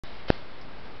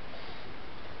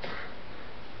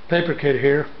Paper Kid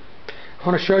here. I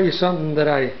want to show you something that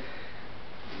I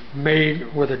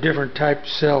made with a different type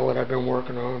cell that I've been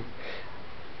working on.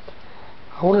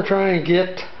 I want to try and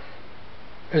get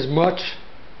as much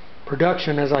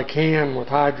production as I can with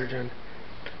hydrogen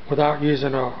without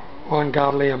using an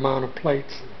ungodly amount of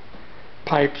plates,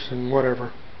 pipes and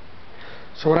whatever.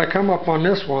 So what I come up on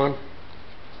this one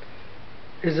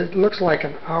is it looks like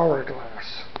an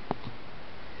hourglass.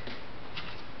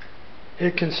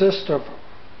 It consists of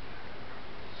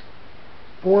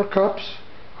 4 cups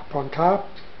up on top,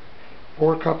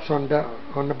 4 cups on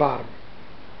the bottom.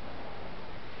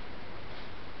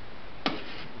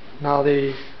 Now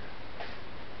the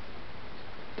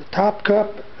top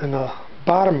cup and the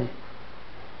bottom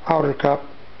outer cup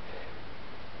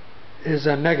is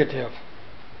a negative.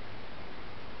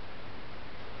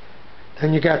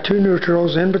 Then you got 2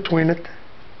 neutrals in between it.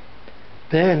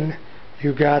 Then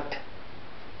you got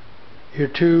your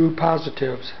 2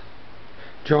 positives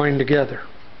joined together.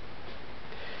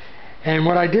 And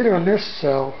what I did on this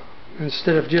cell,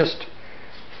 instead of just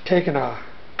taking a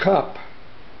cup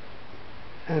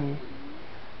and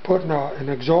putting an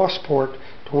exhaust port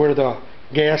to where the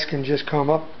gas can just come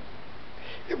up,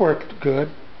 it worked good.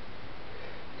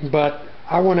 But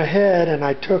I went ahead and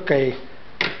I took a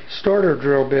starter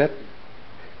drill bit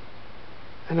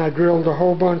and I drilled a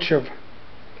whole bunch of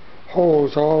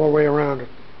holes all the way around it,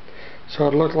 so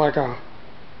it looked like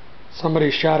somebody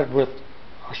shot it with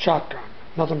a shotgun.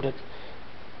 Nothing but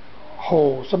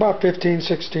holes, about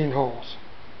 15-16 holes.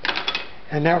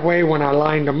 And that way when I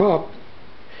lined them up,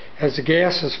 as the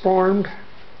gas is formed,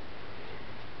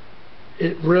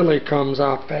 it really comes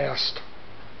out fast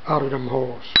out of them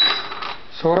holes.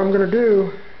 So what I'm going to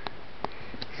do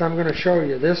is I'm going to show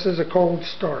you. This is a cold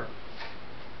start.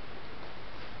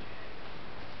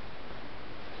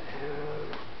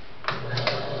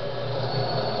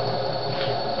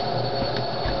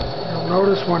 You'll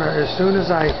notice as soon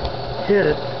as I hit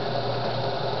it,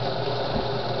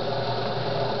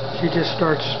 she just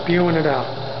starts spewing it out.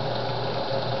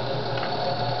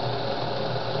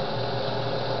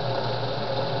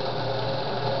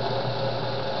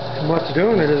 And what's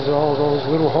doing it is all those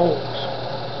little holes.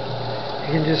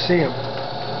 You can just see them.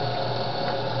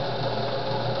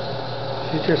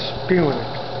 She's just spewing it.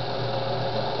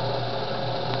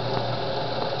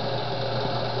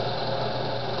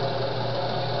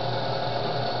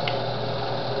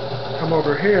 Come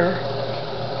over here.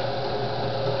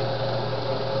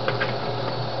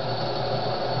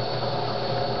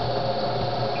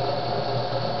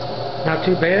 Not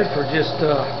too bad for just 2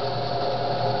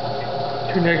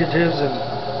 negatives and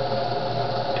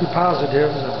 2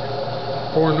 positives and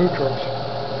 4 neutrals.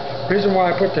 The reason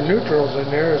why I put the neutrals in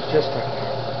there is just to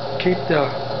keep the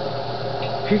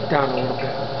heat down a little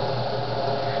bit.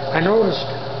 I noticed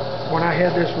when I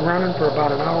had this running for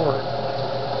about an hour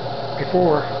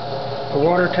before, the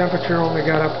water temperature only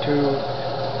got up to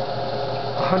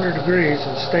 100 degrees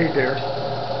and stayed there.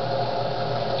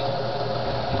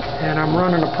 And I'm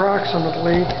running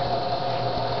approximately, if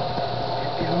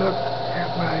you look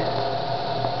at my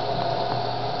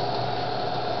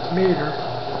meter,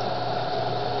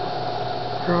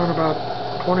 drawing about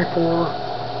 24,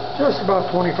 just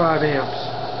about 25 amps.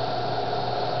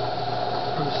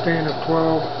 I'm staying at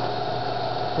 12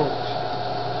 volts.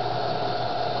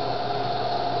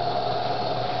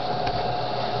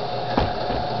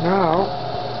 Now,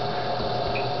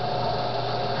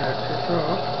 that's this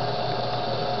up.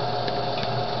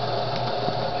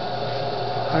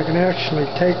 I can actually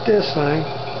take this thing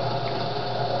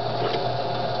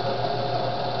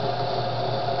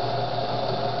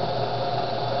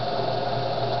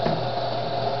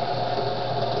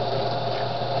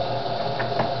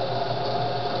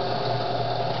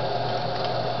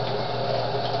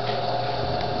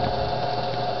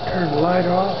turn the light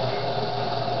off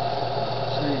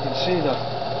so you can see the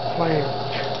flame.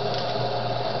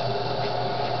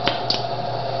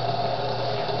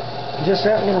 Just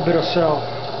that little bit of cell.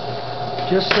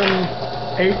 Just some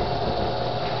 8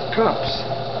 cups,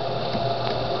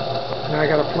 and I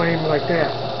got a flame like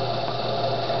that.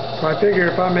 So I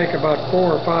figure if I make about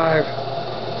 4 or 5,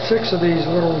 6 of these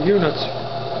little units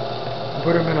and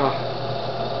put them in a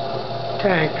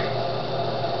tank,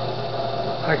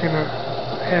 I can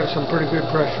have some pretty good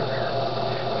pressure there.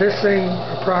 This thing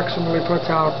approximately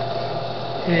puts out,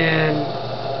 in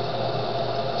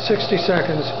 60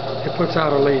 seconds, it puts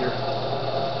out a liter.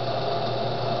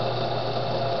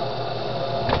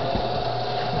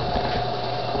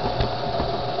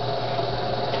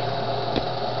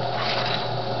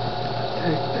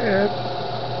 Take that.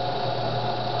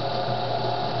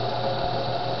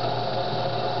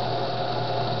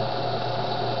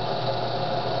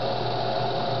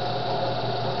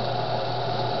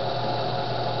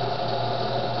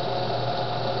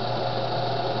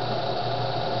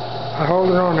 hold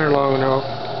it on there long enough,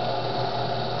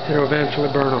 it'll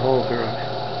eventually burn a hole through it.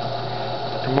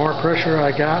 But the more pressure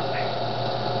I got,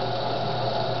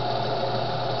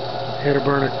 it'll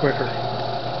burn it quicker.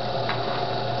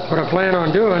 What I plan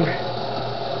on doing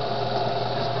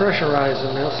is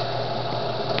pressurizing this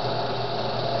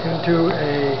into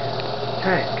a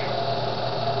tank.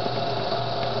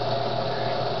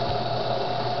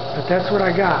 But that's what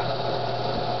I got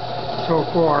so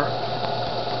far.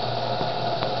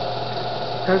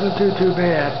 Doesn't do too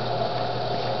bad.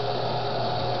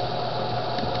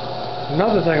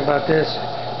 Another thing about this,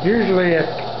 usually at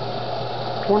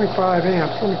 25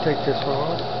 amps, let me take this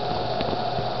off.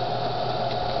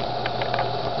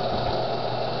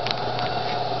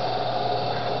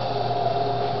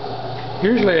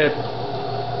 Usually at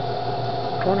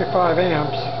 25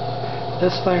 amps,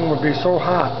 this thing would be so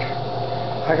hot,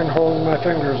 I can hold my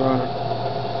fingers on it.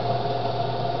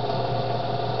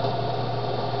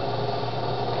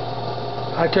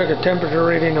 I took a temperature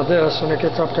reading of this and it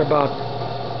gets up to about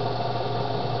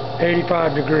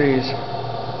 85 degrees.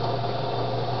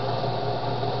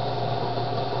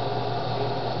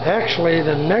 Actually,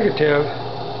 the negative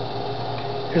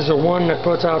is the one that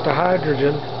puts out the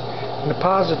hydrogen, and the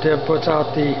positive puts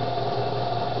out the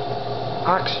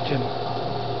oxygen.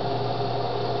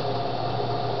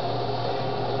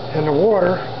 And the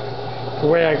water, the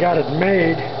way I got it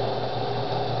made,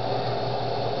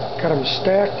 got them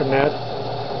stacked in that,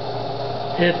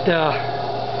 it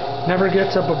never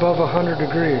gets up above 100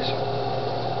 degrees.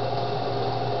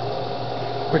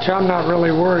 Which I'm not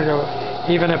really worried about,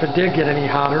 even if it did get any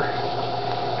hotter,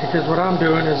 because what I'm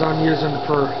doing is I'm using it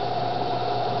for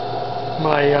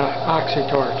my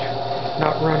oxy-torch,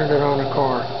 not running it on a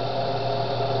car.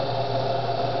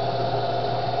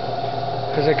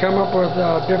 As I come up with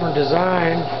a different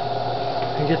design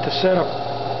and get the setup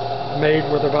made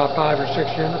with about 5 or 6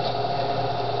 units,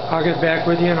 I'll get back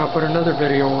with you and I'll put another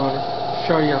video on it,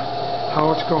 show you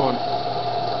how it's going.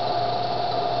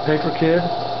 Paper Kid,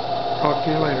 talk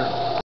to you later.